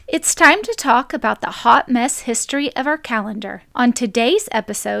It's time to talk about the hot mess history of our calendar. On today's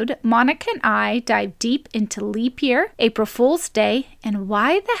episode, Monica and I dive deep into leap year, April Fool's Day, and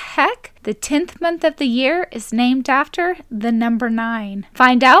why the heck the 10th month of the year is named after the number 9.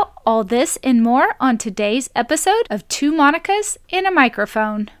 Find out all this and more on today's episode of Two Monicas and a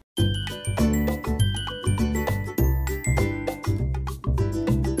Microphone.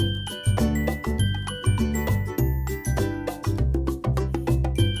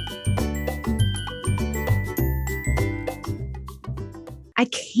 I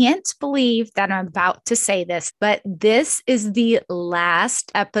can't believe that I'm about to say this, but this is the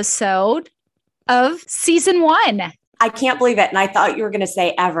last episode of season 1. I can't believe it. And I thought you were going to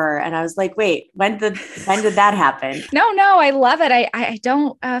say ever. And I was like, wait, when did that happen? No, I love it. I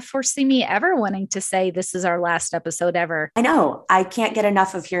don't foresee me ever wanting to say this is our last episode ever. I know. I can't get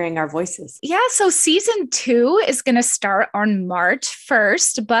enough of hearing our voices. Yeah. So season 2 is going to start on March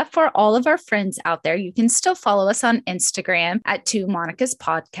 1st. But for all of our friends out there, you can still follow us on Instagram at Two Monica's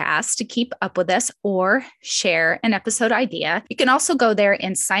Podcast to keep up with us or share an episode idea. You can also go there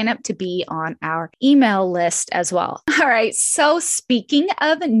and sign up to be on our email list as well. All right. So speaking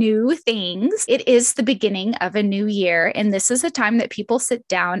of new things, it is the beginning of a new year. And this is a time that people sit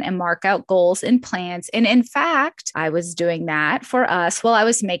down and mark out goals and plans. And in fact, I was doing that for us while I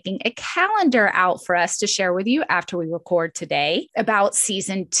was making a calendar out for us to share with you after we record today about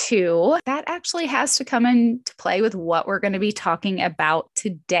season 2. That actually has to come into play with what we're going to be talking about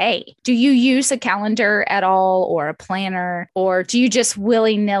today. Do you use a calendar at all or a planner, or do you just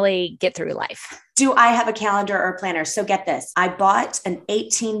willy-nilly get through life? Do I have a calendar or planner? So get this. I bought an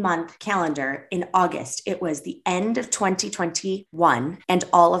 18-month calendar in August. It was the end of 2021 and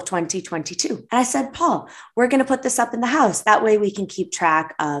all of 2022. And I said, Paul, we're going to put this up in the house. That way we can keep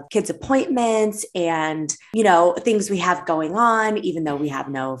track of kids' appointments and, things we have going on, even though we have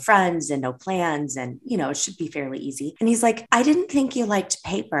no friends and no plans. And, it should be fairly easy. And he's like, I didn't think you liked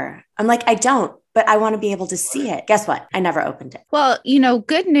paper. I'm like, I don't. But I want to be able to see it. Guess what? I never opened it. Well,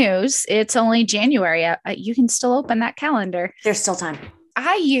 good news. It's only January. You can still open that calendar. There's still time.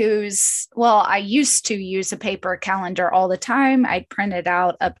 I used to use a paper calendar all the time. I'd print it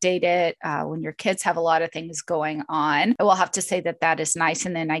out, update it when your kids have a lot of things going on. I will have to say that is nice.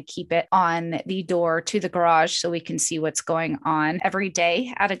 And then I keep it on the door to the garage so we can see what's going on every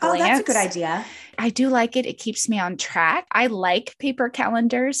day at a glance. Oh, that's a good idea. I do like it. It keeps me on track. I like paper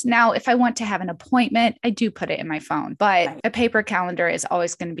calendars. Now, if I want to have an appointment, I do put it in my phone, but right. A paper calendar is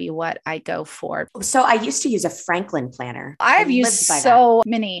always going to be what I go for. So I used to use a Franklin planner. I've used so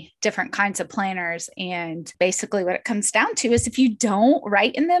many different kinds of planners. And basically what it comes down to is if you don't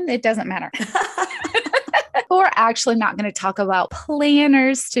write in them, it doesn't matter. We're actually not going to talk about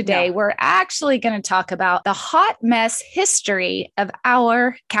planners today. No. We're actually going to talk about the hot mess history of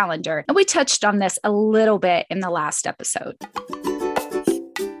our calendar. And we touched on this a little bit in the last episode.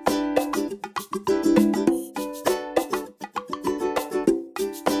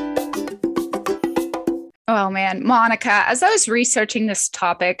 Oh man, Monica, as I was researching this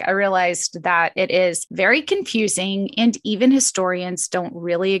topic, I realized that it is very confusing and even historians don't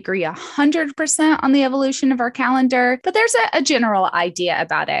really agree 100% on the evolution of our calendar, but there's a general idea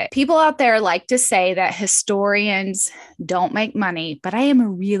about it. People out there like to say that historians don't make money, but I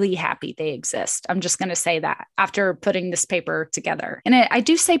am really happy they exist. I'm just going to say that after putting this paper together. And I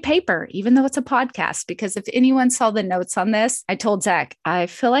do say paper, even though it's a podcast, because if anyone saw the notes on this, I told Zach, I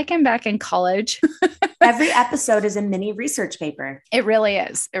feel like I'm back in college. Every episode is a mini research paper. It really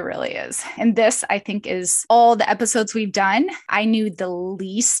is. It really is. And this, I think, is all the episodes we've done. I knew the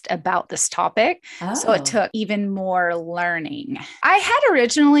least about this topic. Oh. So it took even more learning. I had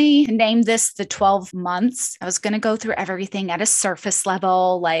originally named this the 12 months. I was going to go through everything at a surface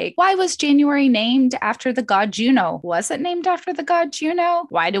level. Like, why was January named after the god Juno? Was it named after the god Juno?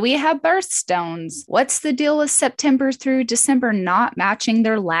 Why do we have birthstones? What's the deal with September through December not matching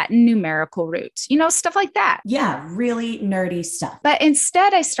their Latin numerical roots? Stuff like that. Yeah, really nerdy stuff. But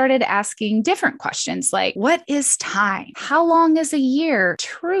instead, I started asking different questions like, what is time? How long is a year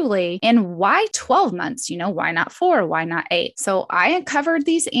truly? And why 12 months? Why not 4? Why not 8? So I uncovered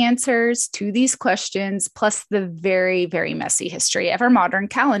these answers to these questions, plus the very, very messy history of our modern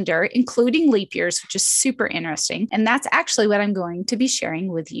calendar, including leap years, which is super interesting. And that's actually what I'm going to be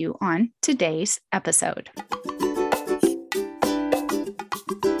sharing with you on today's episode.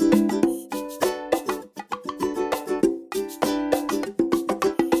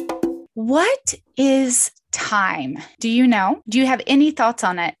 What is time? Do you know? Do you have any thoughts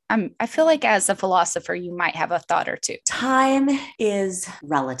on it? I feel like as a philosopher, you might have a thought or two. Time is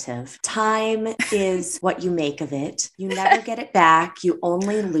relative. Time is what you make of it. You never get it back. You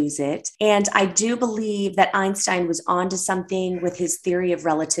only lose it. And I do believe that Einstein was onto something with his theory of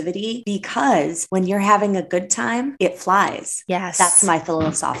relativity, because when you're having a good time, it flies. Yes. That's my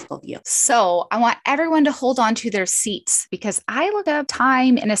philosophical view. So I want everyone to hold on to their seats, because I look up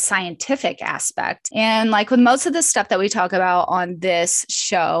time in a scientific aspect. And like with most of the stuff that we talk about on this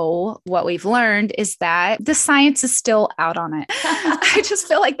show, what we've learned is that the science is still out on it. I just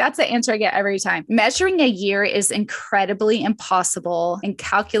feel like that's the answer I get every time. Measuring a year is incredibly impossible, and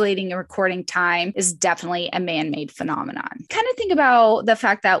calculating and recording time is definitely a man-made phenomenon. Kind of think about the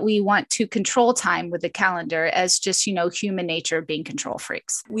fact that we want to control time with the calendar as just, human nature being control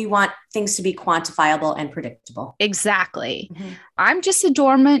freaks. We want things to be quantifiable and predictable. Exactly. Mm-hmm. I'm just a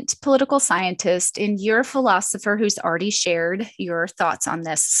dormant political scientist, and you're a philosopher who's already shared your thoughts on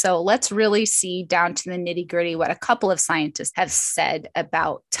this. So let's really see down to the nitty gritty what a couple of scientists have said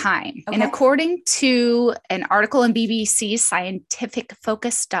about time. Okay. And according to an article in BBC's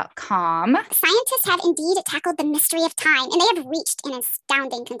scientificfocus.com, scientists have indeed tackled the mystery of time, and they have reached an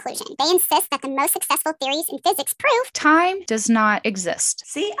astounding conclusion. They insist that the most successful theories in physics prove time does not exist.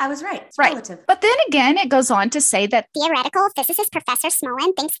 See, I was right. It's right. Relative. But then again, it goes on to say that theoretical physicist Professor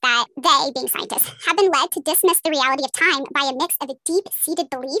Smolin thinks that they, being scientists, have been led to dismiss the reality of time by a mix of deep-seated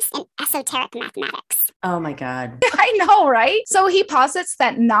beliefs and esoteric mathematics. Oh my God. I know, right? So he posits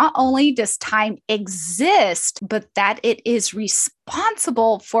that not only does time exist, but that it is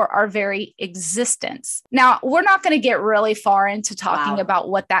responsible for our very existence. Now, we're not going to get really far into talking about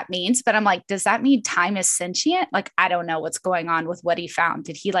what that means, but I'm like, does that mean time is sentient? Like, I don't know what's going on with what he found.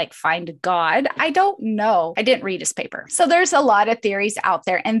 Did he find God? I don't know. I didn't read his paper. So there's a lot of theories out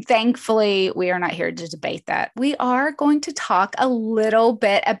there. And thankfully, we are not here to debate that. We are going to talk a little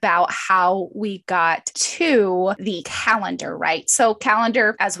bit about how we got to the calendar, right? So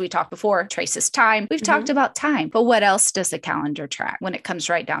calendar, as we talked before, traces time. We've talked about time, but what else does a calendar track when it comes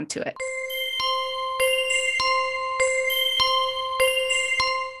right down to it?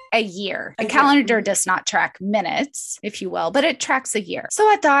 A year. A calendar does not track minutes, if you will, but it tracks a year. So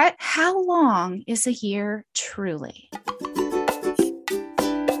I thought, how long is a year truly?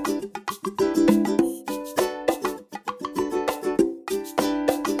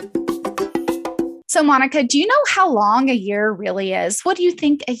 So Monica, do you know how long a year really is? What do you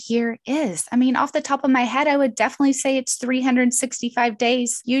think a year is? I mean, off the top of my head, I would definitely say it's 365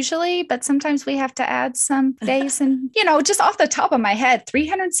 days usually, but sometimes we have to add some days and, just off the top of my head,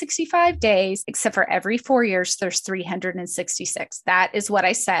 365 days, except for every 4 years, there's 366. That is what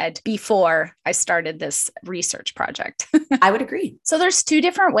I said before I started this research project. I would agree. So there's two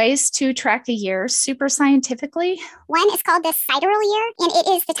different ways to track a year super scientifically. One is called the sidereal year, and it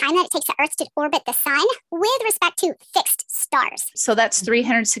is the time that it takes the Earth to orbit the sun with respect to fixed stars. So that's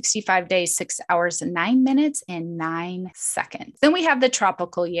 365 days, 6 hours and 9 minutes and 9 seconds. Then we have the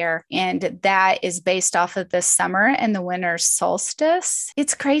tropical year, and that is based off of the summer and the winter solstice.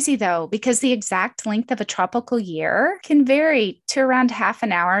 It's crazy though, because the exact length of a tropical year can vary to around half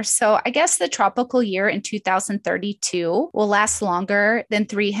an hour. So I guess the tropical year in 2032 will last longer than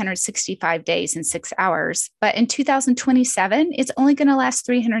 365 days and 6 hours. But in 2027, it's only going to last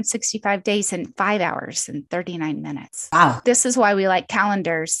 365 days and 5 hours and 39 minutes. Wow. This is why we like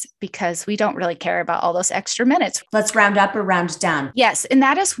calendars, because we don't really care about all those extra minutes. Let's round up or round down. Yes. And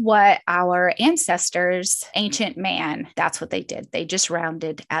that is what our ancestors, ancient man, that's what they did. They just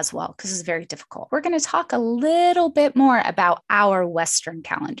rounded as well, because it's very difficult. We're going to talk a little bit more about our Western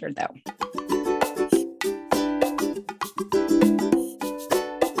calendar, though.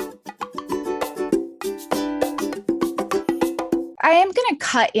 I am going to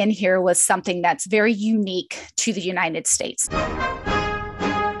cut in here with something that's very unique to the United States.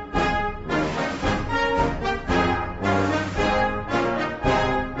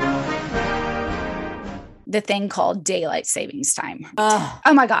 The thing called daylight savings time.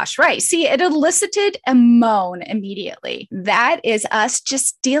 Oh my gosh, right. See, it elicited a moan immediately. That is us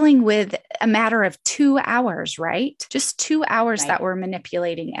just dealing with a matter of 2 hours, right? Just 2 hours that we're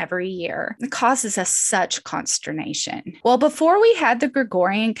manipulating every year. It causes us such consternation. Well, before we had the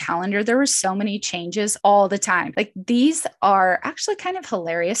Gregorian calendar, there were so many changes all the time. Like, these are actually kind of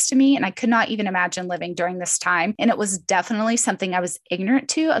hilarious to me, and I could not even imagine living during this time. And it was definitely something I was ignorant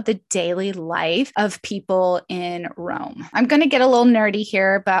to, of the daily life of people capital in Rome. I'm going to get a little nerdy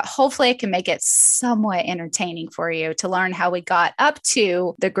here, but hopefully I can make it somewhat entertaining for you to learn how we got up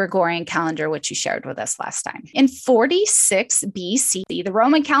to the Gregorian calendar, which you shared with us last time. In 46 BC, the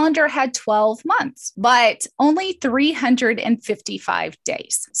Roman calendar had 12 months, but only 355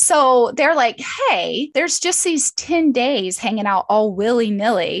 days. So they're like, hey, there's just these 10 days hanging out all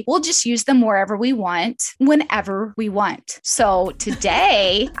willy-nilly. We'll just use them wherever we want, whenever we want. So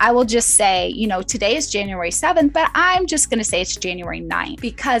today, I will just say, today is January 7th, but I'm just going to say it's January 9th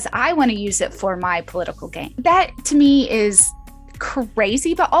because I want to use it for my political gain. That to me is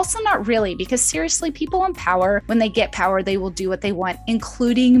crazy, but also not really, because seriously, people in power, when they get power, they will do what they want,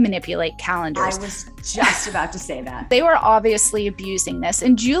 including manipulate calendars. I was just about to say that. They were obviously abusing this.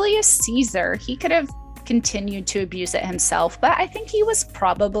 And Julius Caesar, he could have continued to abuse it himself, but I think he was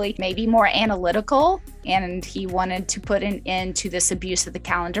probably maybe more analytical and he wanted to put an end to this abuse of the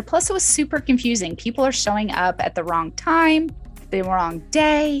calendar. Plus, it was super confusing. People are showing up at the wrong time, the wrong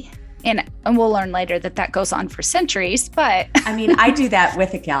day. And we'll learn later that goes on for centuries, but I mean, I do that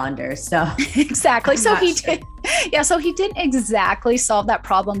with a calendar, so exactly. So he did. Yeah, so he didn't exactly solve that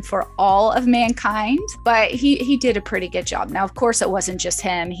problem for all of mankind, but he did a pretty good job. Now, of course, it wasn't just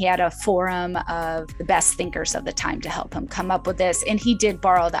him. He had a forum of the best thinkers of the time to help him come up with this, and he did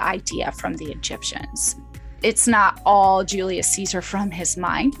borrow the idea from the Egyptians. It's not all Julius Caesar from his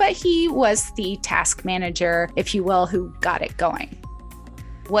mind, but he was the task manager, if you will, who got it going.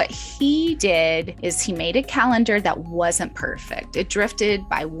 What he did is he made a calendar that wasn't perfect. It drifted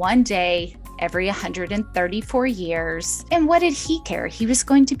by one day every 134 years. And what did he care? He was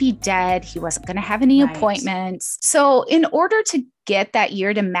going to be dead. He wasn't going to have any appointments. So in order to get that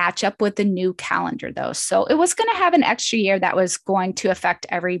year to match up with the new calendar, though, so it was going to have an extra year that was going to affect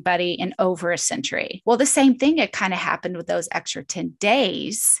everybody in over a century. Well, the same thing, it kind of happened with those extra 10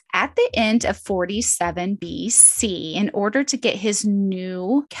 days. At the end of 47 BC, in order to get his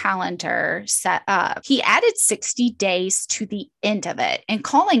new calendar set up, he added 60 days to the end of it and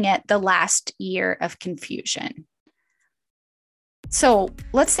calling it the last year of confusion. So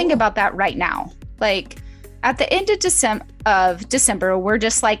let's think about that right now. Like, at the end of December, we're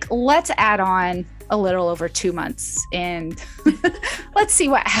just like, let's add on a little over 2 months and let's see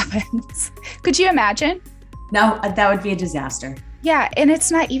what happens. Could you imagine? No, that would be a disaster. Yeah, and it's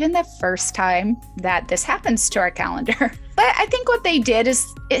not even the first time that this happens to our calendar. But I think what they did is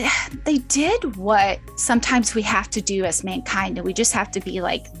they did what sometimes we have to do as mankind. And we just have to be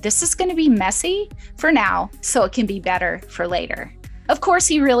like, this is going to be messy for now, so it can be better for later. Of course,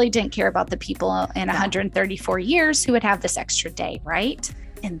 he really didn't care about the people in 134 years who would have this extra day, right?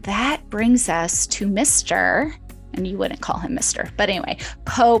 And that brings us to Mr., and you wouldn't call him Mr., but anyway,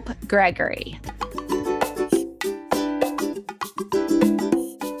 Pope Gregory.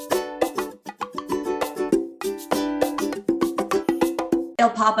 Il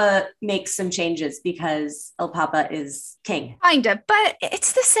Papa makes some changes because Il Papa is king. Kind of, but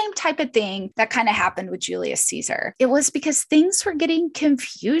it's the same type of thing that kind of happened with Julius Caesar. It was because things were getting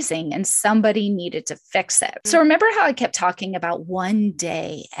confusing and somebody needed to fix it. So remember how I kept talking about one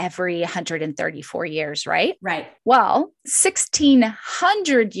day every 134 years, right? Right. Well,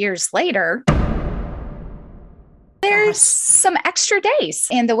 1600 years later, there's some extra days.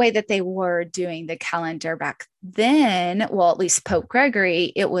 And the way that they were doing the calendar back then, well, at least Pope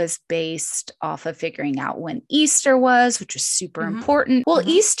Gregory, it was based off of figuring out when Easter was, which was super important. Well,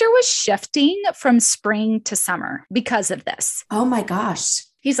 Easter was shifting from spring to summer because of this. Oh my gosh.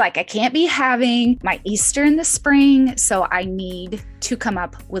 He's like, I can't be having my Easter in the spring, so I need to come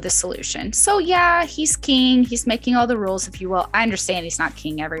up with a solution. So yeah, he's king. He's making all the rules, if you will. I understand he's not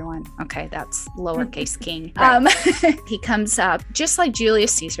king, everyone. Okay, that's lowercase king. He comes up, just like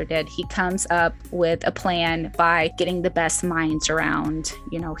Julius Caesar did, he comes up with a plan by getting the best minds around.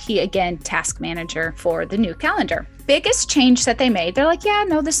 He, again, task manager for the new calendar. Biggest change that they made, they're like, yeah,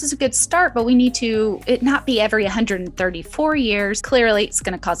 no, this is a good start, but we need it not be every 134 years. Clearly, it's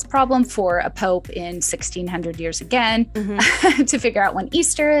going to cause a problem for a pope in 1600 years again to figure out when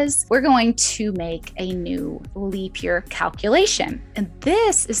Easter is. We're going to make a new leap year calculation. And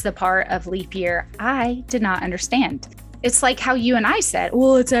this is the part of leap year I did not understand. It's like how you and I said,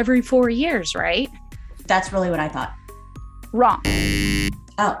 well, it's every 4 years, right? That's really what I thought. Wrong.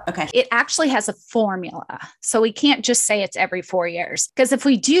 Oh, okay. It actually has a formula. So we can't just say it's every 4 years, because if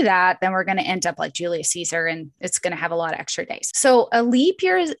we do that, then we're going to end up like Julius Caesar and it's going to have a lot of extra days. So a leap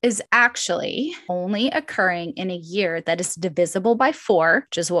year is actually only occurring in a year that is divisible by 4,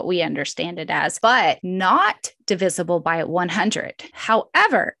 which is what we understand it as, but not divisible by 100.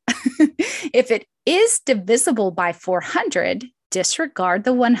 However, if it is divisible by 400, disregard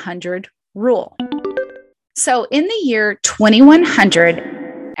the 100 rule. So in the year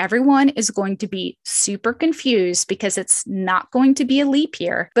 2100, everyone is going to be super confused because it's not going to be a leap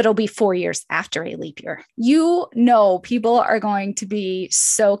year, but it'll be 4 years after a leap year. You know, people are going to be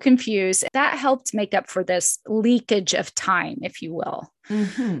so confused. That helped make up for this leakage of time, if you will.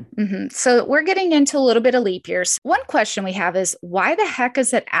 So we're getting into a little bit of leap years. One question we have is, why the heck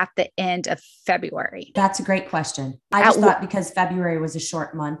is it at the end of February? That's a great question. I just thought because February was a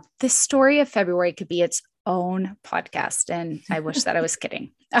short month. The story of February could be its own podcast, and I wish that I was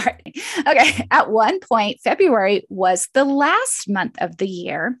kidding. All right. Okay. At one point, February was the last month of the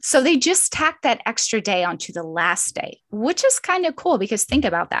year. So they just tacked that extra day onto the last day, which is kind of cool because think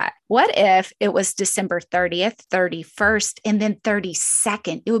about that. What if it was December 30th, 31st, and then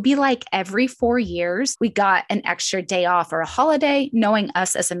 32nd? It would be like every 4 years, we got an extra day off or a holiday. Knowing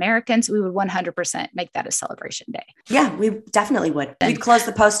us as Americans, we would 100% make that a celebration day. Yeah, we definitely would. We'd close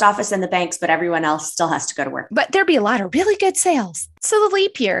the post office and the banks, but everyone else still has to go to work. But there'd be a lot of really good sales. So the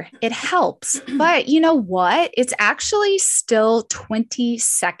leap year, it helps. But you know what? It's actually still 20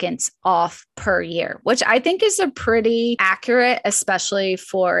 seconds off per year, which I think is a pretty accurate, especially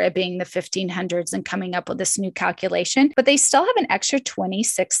for it being the 1500s and coming up with this new calculation. But they still have an extra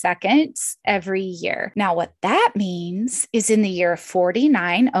 26 seconds every year. Now, what that means is in the year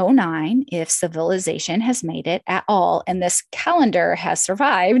 4909, if civilization has made it at all, and this calendar has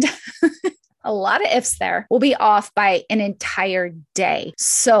survived, a lot of ifs there, will be off by an entire day.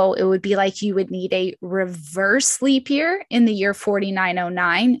 So it would be like you would need a reverse leap year in the year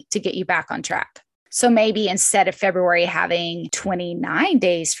 4909 to get you back on track. So maybe instead of February having 29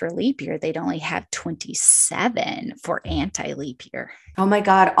 days for leap year, they'd only have 27 for anti-leap year. Oh my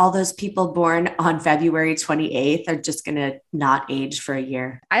God, all those people born on February 28th are just going to not age for a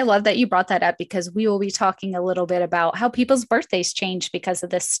year. I love that you brought that up because we will be talking a little bit about how people's birthdays change because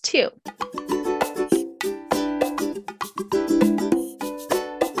of this too.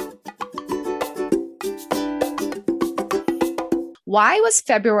 Why was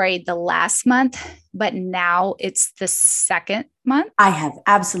February the last month, but now it's the second month? I have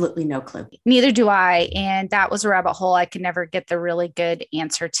absolutely no clue. Neither do I. And that was a rabbit hole I could never get the really good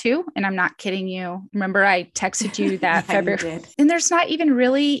answer to. And I'm not kidding you. Remember, I texted you that Yeah, February. you did. And there's not even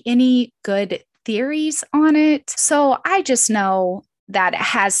really any good theories on it. So I just know that it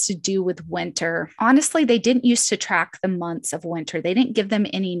has to do with winter. Honestly, they didn't used to track the months of winter. They didn't give them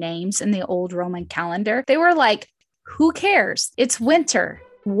any names in the old Roman calendar. They were like, who cares? It's winter.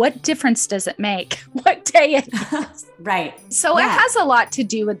 What difference does it make what day it is? Right. So Yeah. it has a lot to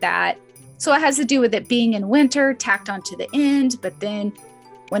do with that. So it has to do with it being in winter, tacked onto the end, but then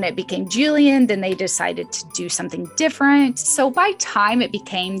when it became Julian, then they decided to do something different. So by time it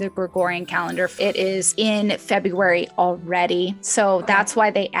became the Gregorian calendar, it is in February already. So that's why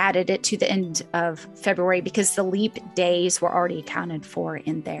they added it to the end of February, because the leap days were already accounted for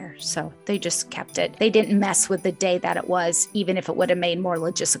in there. So they just kept it. They didn't mess with the day that it was, even if it would have made more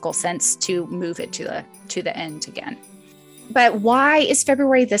logistical sense to move it to the end again. But why is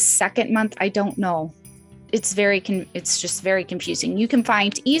February the second month? I don't know. It's just very confusing. You can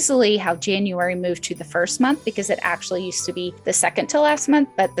find easily how January moved to the first month because it actually used to be the second to last month,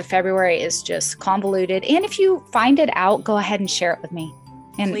 but the February is just convoluted. And if you find it out, go ahead and share it with me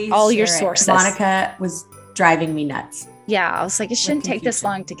and Please all your share it. sources. Monica was driving me nuts. Yeah, I was like, it shouldn't take this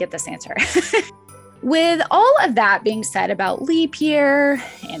long to get this answer. With all of that being said about leap year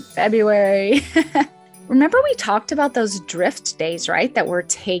and February, remember we talked about those drift days, right? That we're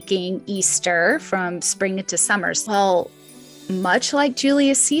taking Easter from spring into summer. Well, much like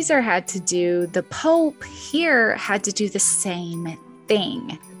Julius Caesar had to do, the Pope here had to do the same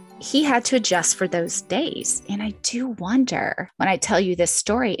thing. He had to adjust for those days. And I do wonder, when I tell you this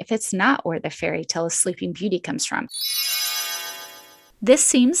story, if it's not where the fairy tale of Sleeping Beauty comes from. This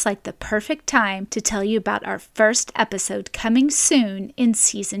seems like the perfect time to tell you about our first episode coming soon in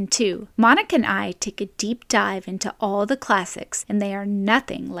season 2. Monica and I take a deep dive into all the classics, and they are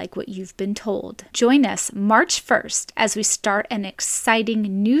nothing like what you've been told. Join us March 1st as we start an exciting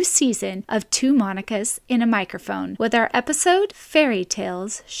new season of Two Monicas in a Microphone with our episode, Fairy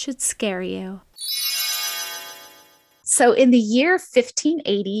Tales Should Scare You. So in the year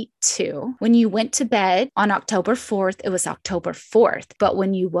 1582, when you went to bed on October 4th, it was October 4th. But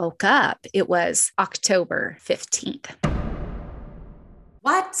when you woke up, it was October 15th.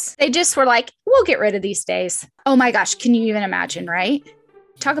 What? They just were like, we'll get rid of these days. Oh my gosh, can you even imagine, right?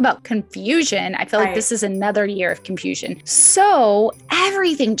 Talk about confusion. I feel like this is another year of confusion. So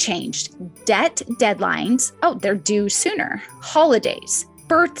everything changed. Debt deadlines. Oh, they're due sooner. Holidays.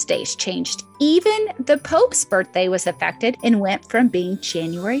 Birthdays changed. Even the Pope's birthday was affected and went from being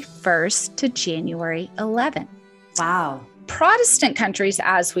January 1st to January 11th. Wow. Protestant countries,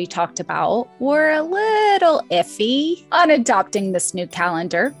 as we talked about, were a little iffy on adopting this new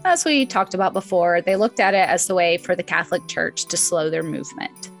calendar. As we talked about before, they looked at it as the way for the Catholic Church to slow their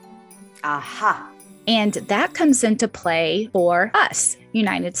movement. Aha. And that comes into play for us,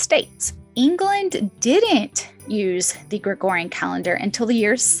 United States. England didn't use the Gregorian calendar until the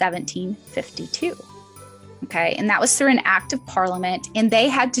year 1752. Okay, and that was through an act of parliament, and they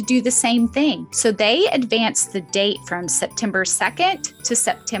had to do the same thing. So they advanced the date from September 2nd to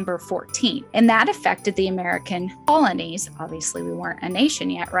September 14th, and that affected the American colonies. Obviously, we weren't a nation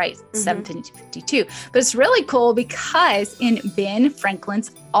yet, right? 1752. But it's really cool because in Ben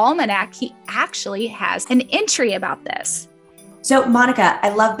Franklin's almanac, he actually has an entry about this. So, Monica, I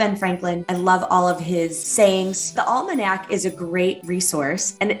love Ben Franklin. I love all of his sayings. The Almanac is a great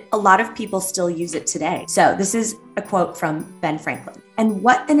resource, and a lot of people still use it today. So, this is a quote from Ben Franklin. "And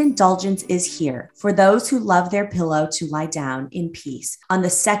what an indulgence is here for those who love their pillow to lie down in peace on the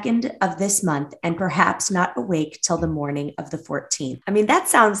 2nd of this month, and perhaps not awake till the morning of the 14th. I mean, that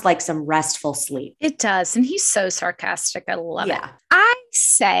sounds like some restful sleep. It does. And he's so sarcastic. I love it. Yeah. I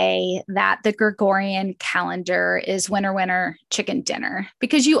say that the Gregorian calendar is winner, winner, chicken dinner,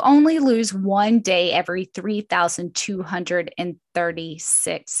 because you only lose one day every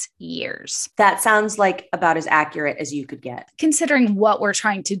 3,236 years. That sounds like about as accurate as you could get. Considering what we're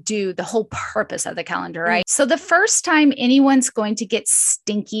trying to do, the whole purpose of the calendar, right? So the first time anyone's going to get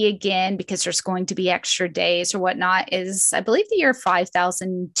stinky again because there's going to be extra days or whatnot is, I believe, the year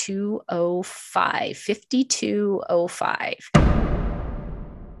 5205, 5205.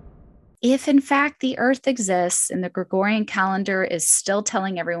 If in fact the earth exists and the Gregorian calendar is still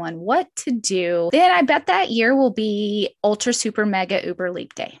telling everyone what to do, then I bet that year will be ultra super mega uber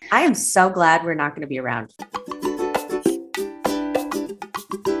leap day. I am so glad we're not going to be around.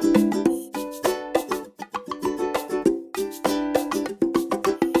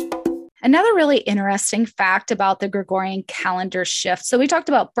 Another really interesting fact about the Gregorian calendar shift. So we talked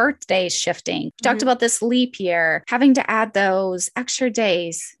about birthdays shifting. We talked about this leap year, having to add those extra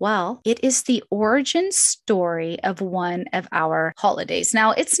days. Well, it is the origin story of one of our holidays.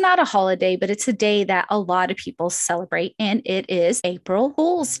 Now, it's not a holiday, but it's a day that a lot of people celebrate, and it is April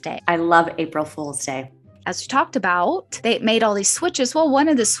Fool's Day. I love April Fool's Day. As we talked about, they made all these switches. Well, one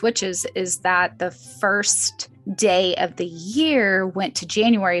of the switches is that the first day of the year went to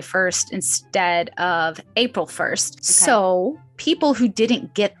January 1st instead of April 1st. Okay. So people who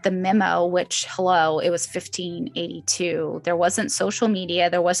didn't get the memo, which, hello, it was 1582. There wasn't social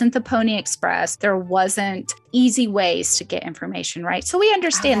media. There wasn't the Pony Express. There wasn't easy ways to get information, right? So we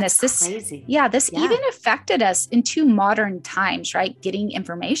understand this. Crazy. This even affected us into modern times, right? Getting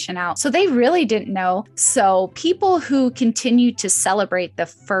information out. So they really didn't know. So people who continue to celebrate the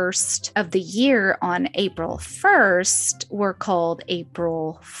first of the year on April 1st were called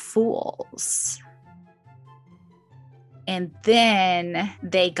April Fools. And then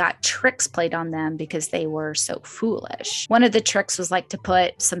they got tricks played on them because they were so foolish. One of the tricks was like to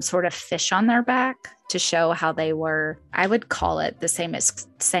put some sort of fish on their back to show how they were, I would call it the same as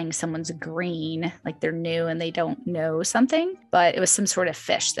saying someone's green, like they're new and they don't know something, but it was some sort of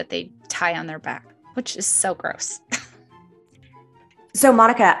fish that they tie on their back, which is so gross. So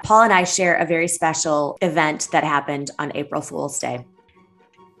Monica, Paul and I share a very special event that happened on April Fool's Day.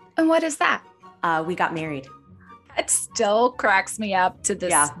 And what is that? We got married. It still cracks me up to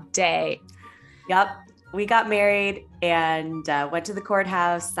this day. Yep. We got married and went to the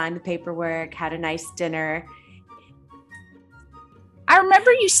courthouse, signed the paperwork, had a nice dinner. I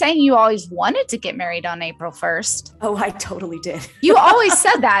remember you saying you always wanted to get married on April 1st. Oh, I totally did. You always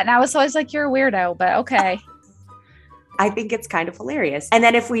said that. And I was always like, you're a weirdo, but okay. I think it's kind of hilarious. And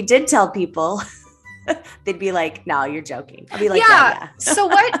then if we did tell people, they'd be like, no, you're joking. I'll be like, yeah. So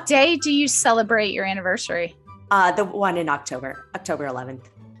what day do you celebrate your anniversary? The one in October 11th.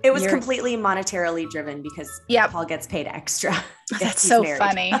 It was completely monetarily driven because Paul gets paid extra. That's so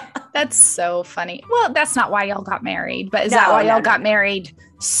funny. That's so funny. Well, that's not why y'all got married, but is that why y'all got married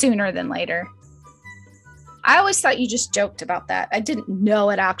sooner than later? I always thought you just joked about that. I didn't know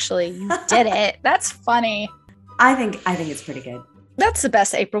it actually. You did it. That's funny. I think it's pretty good. That's the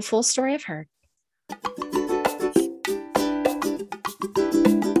best April Fool's story I've heard.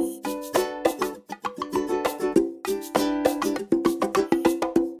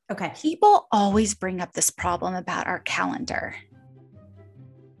 Okay. People always bring up this problem about our calendar.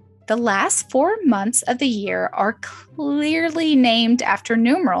 The last 4 months of the year are clearly named after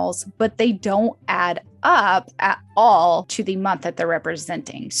numerals, but they don't add up at all to the month that they're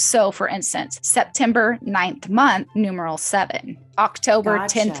representing. So for instance, September 9th month, numeral 7, October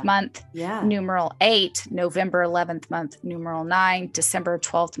 10th month, numeral 8, November 11th month, numeral 9, December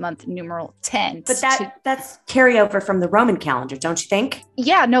 12th month, numeral 10. But that's carryover from the Roman calendar, don't you think?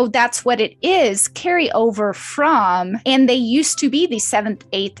 Yeah, no, that's what it is. Carryover from, and they used to be the 7th,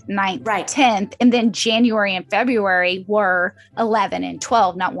 8th, 9th, 10th, and then January and February were 11 and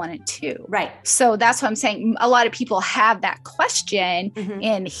 12, not 1 and 2. Right. So that's what I'm saying. A lot of people have that question,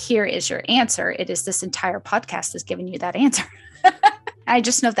 and here is your answer. It is this entire podcast is giving you that answer. I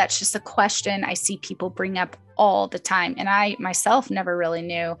just know that's just a question I see people bring up all the time. And I myself never really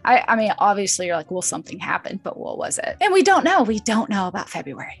knew. I mean, obviously you're like, well, something happened, but what was it? And we don't know. We don't know about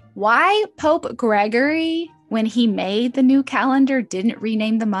February. Why Pope Gregory, when he made the new calendar, didn't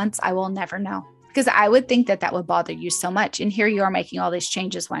rename the months, I will never know. Because I would think that that would bother you so much. And here you are making all these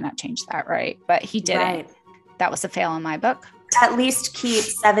changes. Why not change that, right? But he didn't. Right. That was a fail in my book. At least keep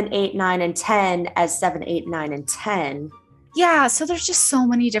 7, 8, 9, and 10 as 7, 8, 9, and 10. Yeah, so there's just so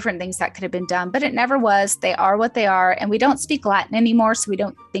many different things that could have been done, but it never was. They are what they are, and we don't speak Latin anymore, so we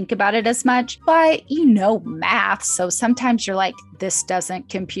don't think about it as much. But you know math, so sometimes you're like, this doesn't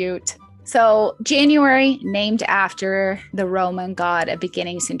compute. So January, named after the Roman god of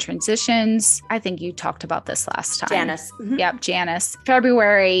beginnings and transitions. I think you talked about this last time. Janus. Yep, Janus.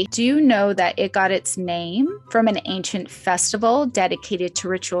 February, do you know that it got its name from an ancient festival dedicated to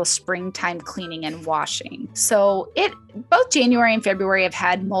ritual springtime cleaning and washing? So both January and February have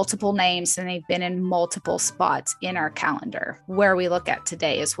had multiple names, and they've been in multiple spots in our calendar. Where we look at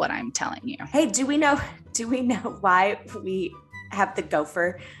today is what I'm telling you. Hey, do we know why we have the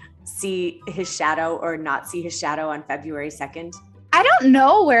gopher see his shadow or not see his shadow on February 2nd? I don't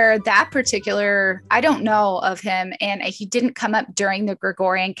know where I don't know of him, and he didn't come up during the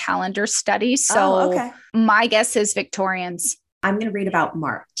Gregorian calendar study. So my guess is Victorians. I'm going to read about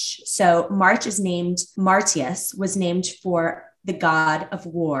March. So March is named, Martius was named for the god of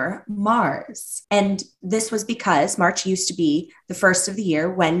war, Mars. And this was because March used to be the first of the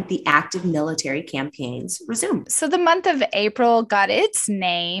year when the active military campaigns resumed. So the month of April got its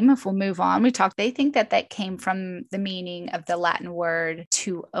name. If we'll move on, they think that came from the meaning of the Latin word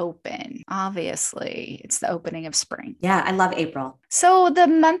to open. Obviously, it's the opening of spring. Yeah, I love April. So the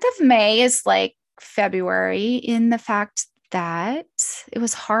month of May is like February in the fact that it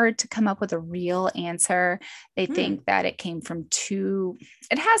was hard to come up with a real answer. They think that it came from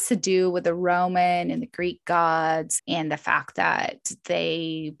it has to do with the Roman and the Greek gods and the fact that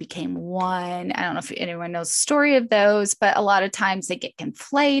they became one. I don't know if anyone knows the story of those, but a lot of times they get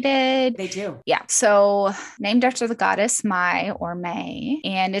conflated. They do. Yeah. So named after the goddess Mai or May,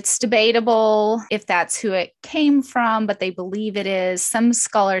 and it's debatable if that's who it came from, but they believe it is. Some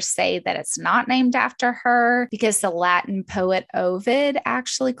scholars say that it's not named after her because the Latin poet Ovid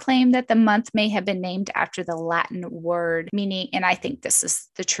actually claimed that the month may have been named after the Latin word meaning, and I think this is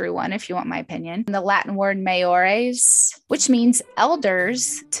the true one if you want my opinion, the Latin word maiores, which means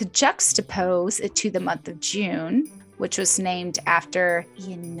elders, to juxtapose it to the month of June, which was named after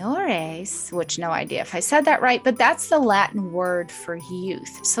Ienores, which no idea if I said that right, but that's the Latin word for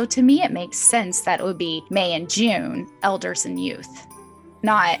youth. So to me, it makes sense that it would be May and June, elders and youth.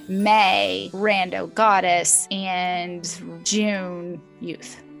 Not May, rando goddess, and June,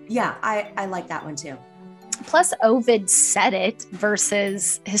 youth. Yeah, I like that one too. Plus, Ovid said it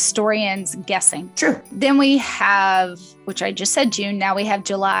versus historians guessing. True. Then we have, which I just said June, now we have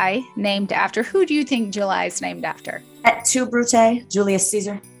July, named after. Who do you think July is named after? Et tu, Brute, Julius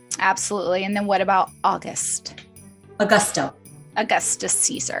Caesar. Absolutely. And then what about August? Augustus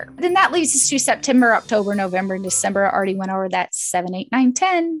Caesar. Then that leads us to September, October, November, and December. I already went over that. 7, 8, 9,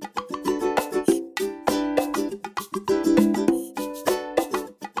 10.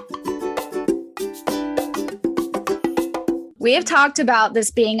 We have talked about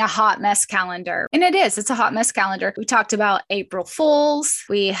this being a hot mess calendar, and it is. It's a hot mess calendar. We talked about April Fools.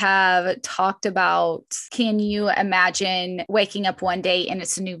 We have talked about, can you imagine waking up one day and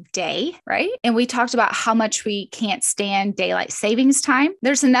it's a new day, right? And we talked about how much we can't stand daylight savings time.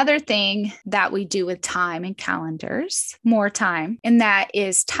 There's another thing that we do with time and calendars, more time, and that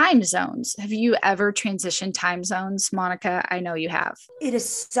is time zones. Have you ever transitioned time zones, Monica? I know you have. It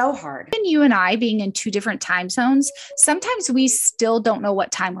is so hard. And you and I being in two different time zones, sometimes we still don't know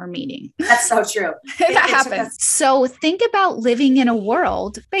what time we're meeting. That's so true. That happens. So think about living in a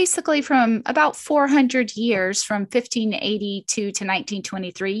world basically from about 400 years, from 1582 to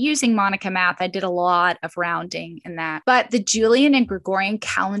 1923, using Monica math. I did a lot of rounding in that. But the Julian and Gregorian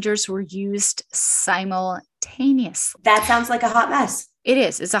calendars were used simultaneously. simultaneously. That sounds like a hot mess. It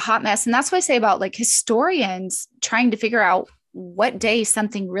is. It's a hot mess. And that's what I say about like historians trying to figure out what day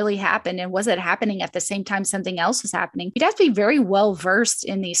something really happened and was it happening at the same time something else was happening. You'd have to be very well versed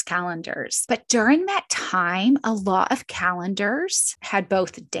in these calendars. But during that time, a lot of calendars had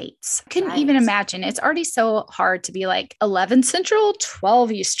both dates. Couldn't even imagine. It's already so hard to be like 11 Central,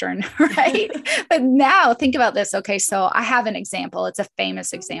 12 Eastern, right? But now think about this. Okay, so I have an example. It's a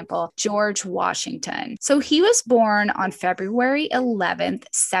famous example. George Washington. So he was born on February 11th,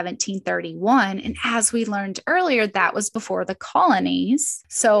 1731. And as we learned earlier, that was before the colonies.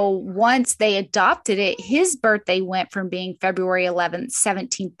 So once they adopted it, his birthday went from being February 11th,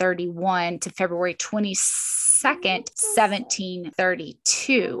 1731 to February 22nd,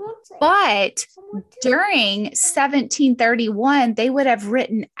 1732. But during 1731, they would have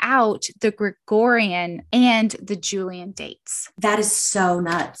written out the Gregorian and the Julian dates. That is so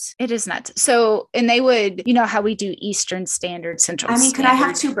nuts. It is nuts. So, and they would, you know how we do Eastern Standard, Central Standard. Could I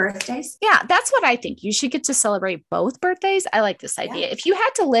have 2 birthdays? Yeah, that's what I think. You should get to celebrate both birthdays. I like this idea. If you had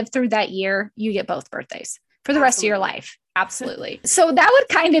to live through that year, you get both birthdays for the rest of your life. Absolutely. So that would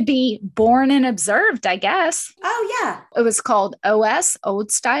kind of be born and observed, I guess. Oh, yeah. It was called OS,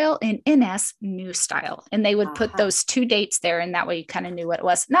 Old Style, and NS, New Style. And they would put those 2 dates there, and that way you kind of knew what it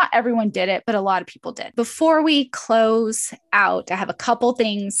was. Not everyone did it, but a lot of people did. Before we close out, I have a couple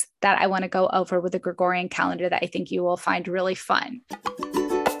things that I want to go over with the Gregorian calendar that I think you will find really fun.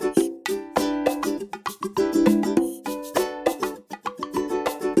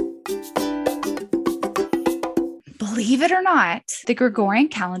 Believe it or not, the Gregorian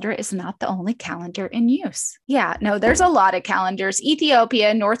calendar is not the only calendar in use. Yeah, no, there's a lot of calendars.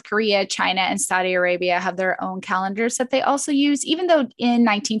 Ethiopia, North Korea, China, and Saudi Arabia have their own calendars that they also use, even though in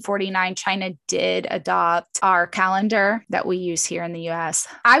 1949, China did adopt our calendar that we use here in the US.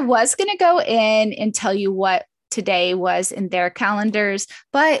 I was going to go in and tell you what today was in their calendars,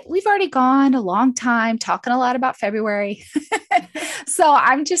 but we've already gone a long time talking a lot about February. So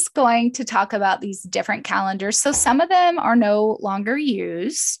I'm just going to talk about these different calendars. So some of them are no longer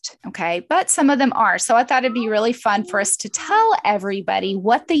used, okay, but some of them are. So I thought it'd be really fun for us to tell everybody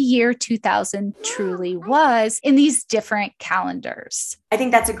what the year 2000 truly was in these different calendars. I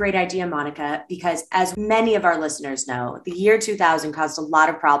think that's a great idea, Monica, because as many of our listeners know, the year 2000 caused a lot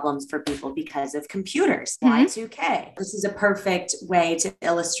of problems for people because of computers. Y2K. This is a perfect way to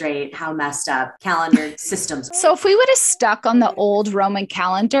illustrate how messed up calendar systems are. So if we would have stuck on the old Roman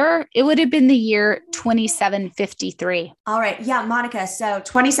calendar, it would have been the year 2753. All right. Yeah, Monica. So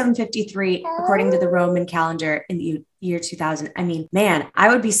 2753, according to the Roman calendar in the year 2000. I mean, man, I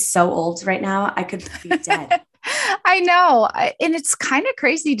would be so old right now. I could be dead. I know. And it's kind of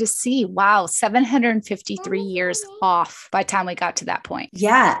crazy to see, wow, 753 years off by the time we got to that point.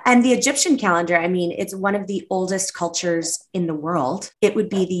 Yeah. And the Egyptian calendar, I mean, it's one of the oldest cultures in the world. It would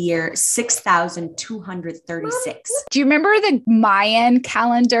be the year 6236. Do you remember the Mayan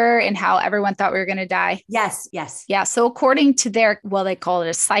calendar and how everyone thought we were going to die? Yes. Yes. Yeah. So according to their, well, they call it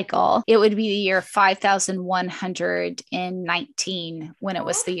a cycle, it would be the year 5119 when it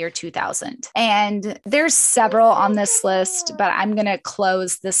was the year 2000. And there's several on this list, but I'm going to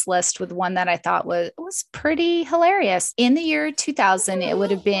close this list with one that I thought was pretty hilarious. In the year 2000, it would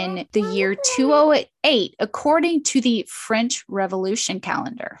have been the year 208, according to the French Revolution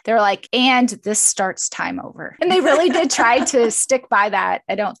calendar. They're like, and this starts time over. And they really did try to stick by that.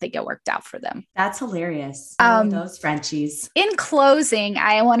 I don't think it worked out for them. That's hilarious. Those Frenchies. In closing,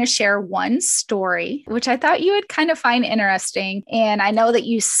 I want to share one story, which I thought you would kind of find interesting. And I know that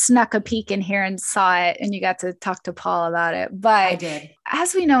you snuck a peek in here and saw it and you got to talk to Paul about it. But I did.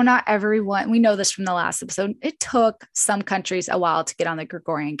 As we know, not everyone, we know this from the last episode, it took some countries a while to get on the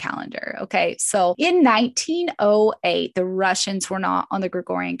Gregorian calendar. Okay. So in 1908, the Russians were not on the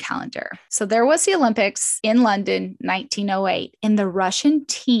Gregorian calendar. So there was the Olympics in London, 1908, and the Russian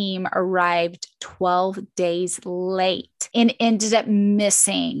team arrived 12 days late and ended up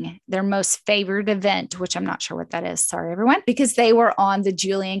missing their most favored event, which I'm not sure what that is. Sorry, everyone, because they were on the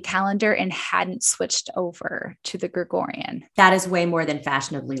Julian calendar and hadn't switched over to the Gregorian. That is way more than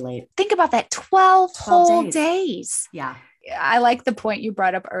fashionably late. Think about that. 12 whole days. Yeah. I like the point you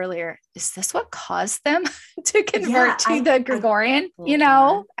brought up earlier. Is this what caused them to convert to the Gregorian? You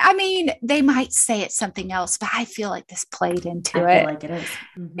know, I mean, they might say it's something else, but I feel like this played into it. I feel like it is.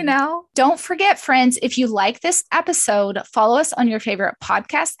 Mm-hmm. You know, don't forget, friends, if you like this episode, follow us on your favorite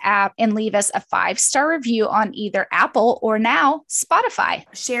podcast app and leave us a 5-star review on either Apple or now Spotify.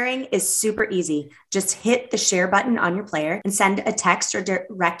 Sharing is super easy. Just hit the share button on your player and send a text or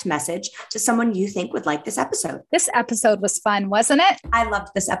direct message to someone you think would like this episode. This episode was was fun, wasn't it? I loved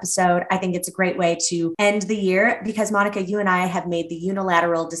this episode. I think it's a great way to end the year because, Monica, you and I have made the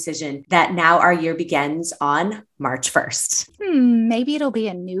unilateral decision that now our year begins on March 1st. Maybe it'll be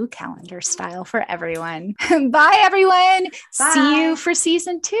a new calendar style for everyone. Bye, everyone. Bye. See you for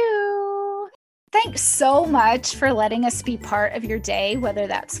season 2. Thanks so much for letting us be part of your day, whether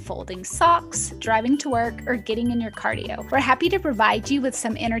that's folding socks, driving to work, or getting in your cardio. We're happy to provide you with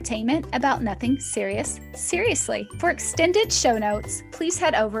some entertainment about nothing serious, seriously. For extended show notes, please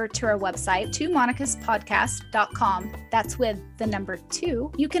head over to our website, twomonicaspodcast.com. That's with the number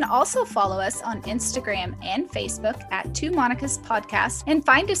 2. You can also follow us on Instagram and Facebook at Two Monica's Podcast and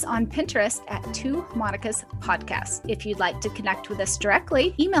find us on Pinterest at Two Monica's Podcast. If you'd like to connect with us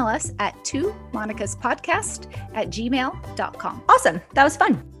directly, email us at twomonicaspodcast@gmail.com. Awesome. That was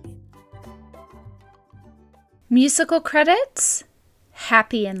fun. Musical credits: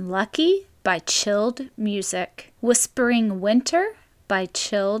 Happy and Lucky by Chilled Music, Whispering Winter by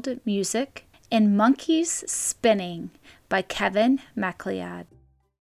Chilled Music, and Monkeys Spinning by Kevin MacLeod.